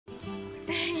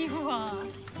you are.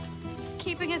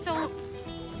 Keeping us all...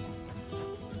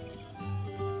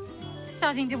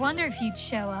 Starting to wonder if you'd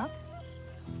show up.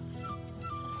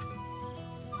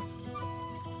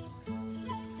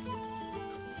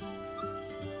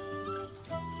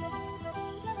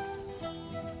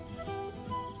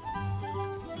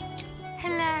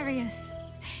 Hilarious.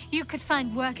 You could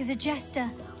find work as a jester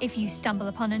if you stumble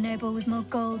upon a noble with more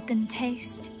gold than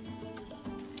taste.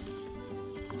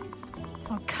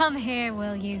 Well, come here,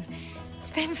 will you?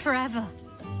 It's been forever.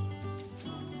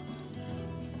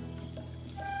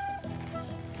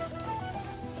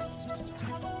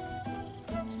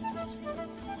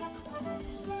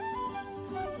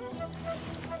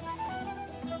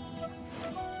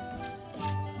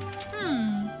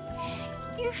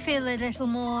 You feel a little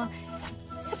more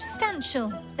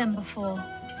substantial than before.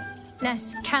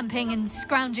 Less camping and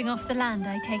scrounging off the land,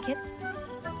 I take it.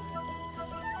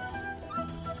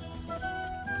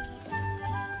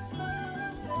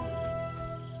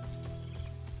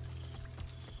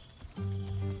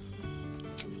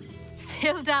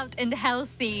 Filled out and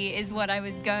healthy is what I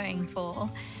was going for.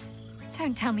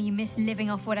 Don't tell me you miss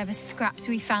living off whatever scraps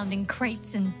we found in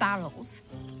crates and barrels.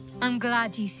 I'm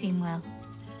glad you seem well.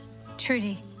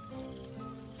 Trudy.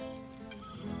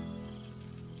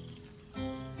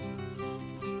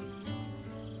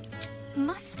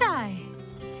 Must I?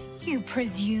 You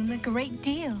presume a great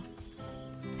deal.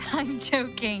 I'm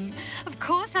joking. Of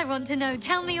course I want to know.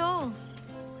 Tell me all.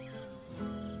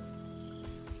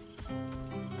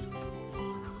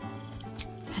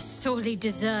 A sorely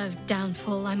deserved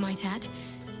downfall, I might add.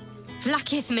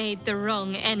 Vlaakith made the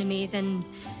wrong enemies, and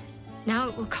now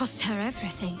it will cost her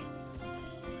everything.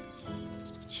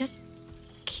 Just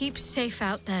keep safe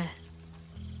out there.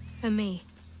 For me.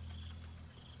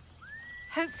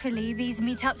 Hopefully, these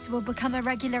meetups will become a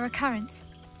regular occurrence.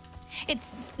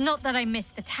 It's not that I miss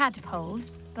the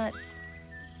tadpoles, but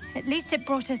at least it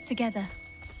brought us together.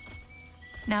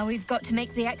 Now we've got to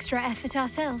make the extra effort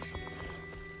ourselves.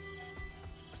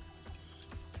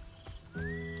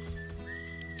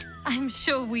 I'm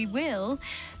sure we will,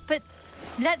 but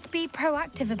let's be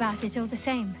proactive about it all the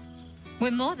same.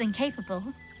 We're more than capable.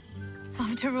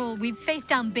 After all, we've faced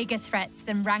down bigger threats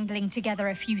than wrangling together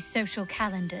a few social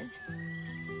calendars.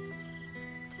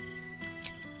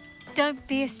 Don't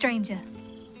be a stranger.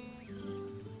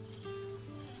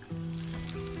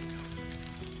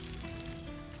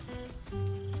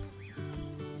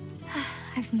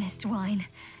 I've missed wine.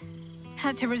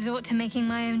 Had to resort to making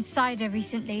my own cider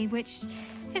recently, which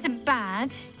isn't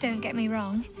bad, don't get me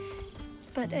wrong.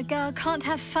 But a girl can't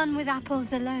have fun with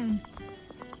apples alone.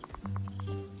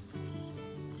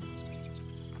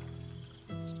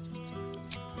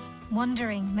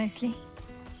 Wandering, mostly.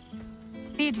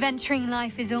 The adventuring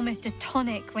life is almost a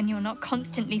tonic when you're not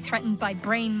constantly threatened by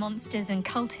brain monsters and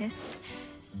cultists.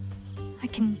 I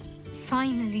can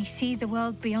finally see the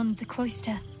world beyond the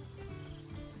cloister.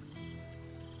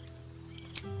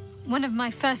 One of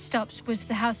my first stops was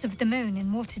the House of the Moon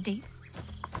in Waterdeep.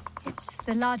 It's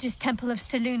the largest temple of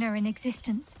Seluna in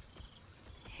existence.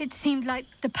 It seemed like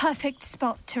the perfect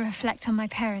spot to reflect on my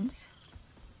parents,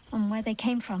 on where they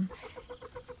came from.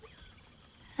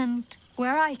 And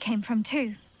where I came from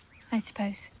too, I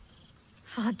suppose.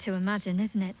 Hard to imagine,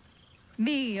 isn't it?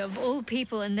 Me, of all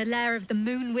people, in the lair of the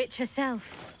Moon Witch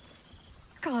herself.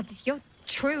 God, your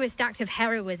truest act of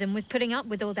heroism was putting up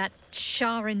with all that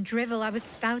char and drivel I was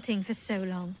spouting for so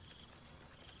long.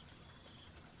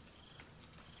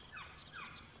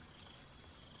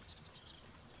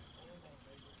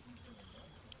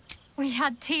 We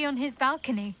had tea on his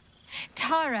balcony.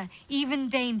 Tara even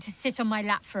deigned to sit on my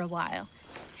lap for a while.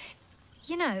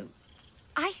 You know,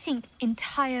 I think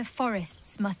entire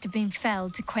forests must have been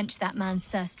felled to quench that man's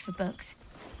thirst for books.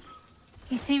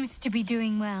 He seems to be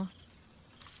doing well.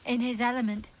 In his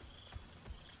element.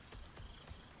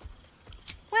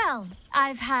 Well,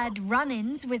 I've had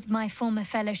run-ins with my former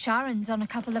fellow Sharans on a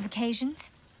couple of occasions.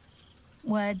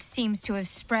 Word seems to have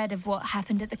spread of what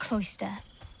happened at the cloister.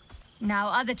 Now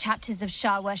other chapters of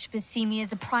Shar worshippers see me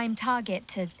as a prime target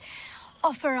to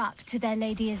offer up to their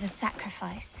lady as a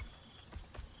sacrifice.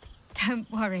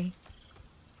 Don't worry.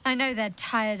 I know their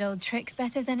tired old tricks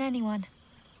better than anyone.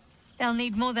 They'll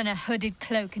need more than a hooded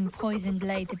cloak and poison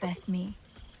blade to best me.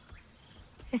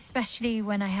 Especially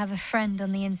when I have a friend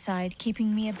on the inside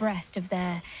keeping me abreast of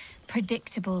their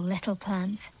predictable little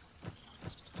plans.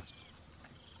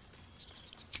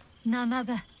 None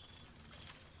other.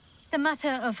 The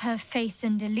matter of her faith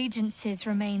and allegiances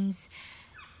remains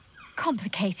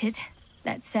complicated,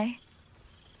 let's say.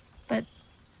 But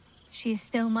she is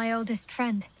still my oldest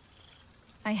friend.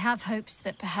 I have hopes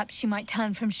that perhaps she might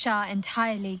turn from Shah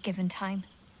entirely given time.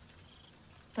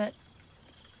 but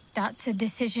that's a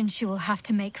decision she will have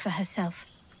to make for herself.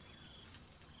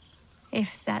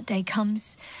 If that day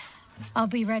comes, I'll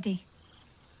be ready.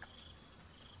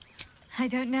 I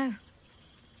don't know.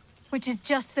 Which is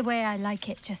just the way I like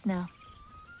it just now.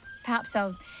 Perhaps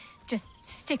I'll just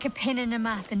stick a pin in a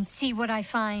map and see what I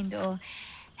find, or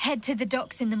head to the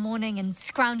docks in the morning and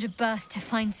scrounge a berth to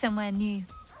find somewhere new.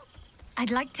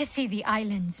 I'd like to see the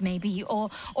islands, maybe, or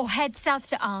head south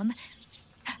to Arm.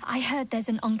 I heard there's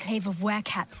an enclave of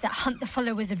werecats that hunt the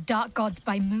followers of dark gods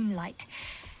by moonlight.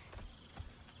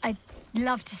 I'd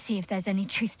love to see if there's any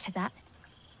truth to that.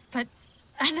 But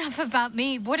enough about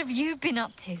me. What have you been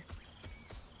up to?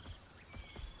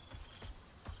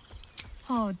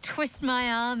 Oh, twist my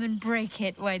arm and break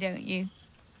it, why don't you?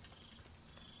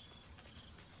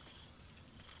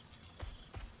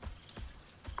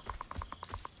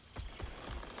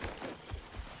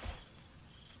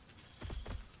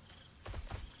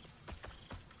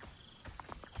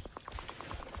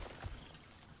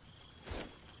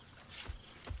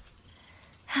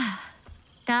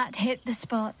 That hit the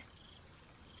spot.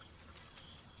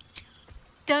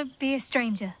 Don't be a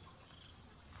stranger.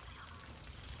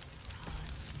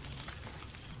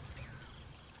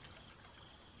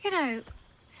 You know,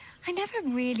 I never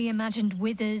really imagined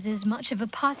Withers as much of a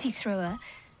party thrower.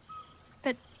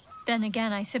 But then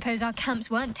again, I suppose our camps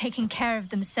weren't taking care of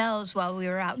themselves while we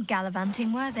were out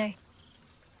gallivanting, were they?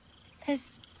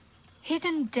 There's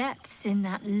hidden depths in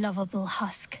that lovable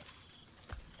husk.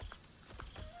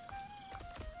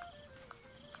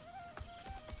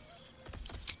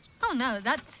 Oh no,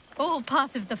 that's all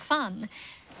part of the fun.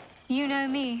 You know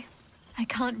me. I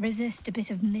can't resist a bit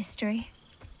of mystery.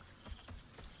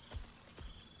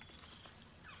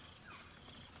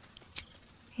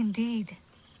 Indeed.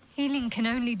 Healing can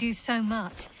only do so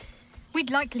much. We'd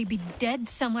likely be dead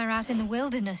somewhere out in the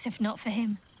wilderness if not for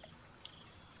him.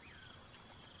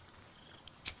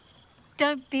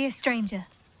 Don't be a stranger.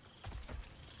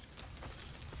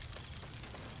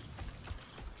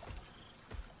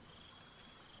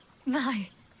 My,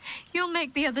 you'll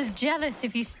make the others jealous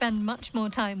if you spend much more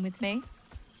time with me.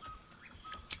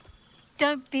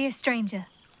 Don't be a stranger.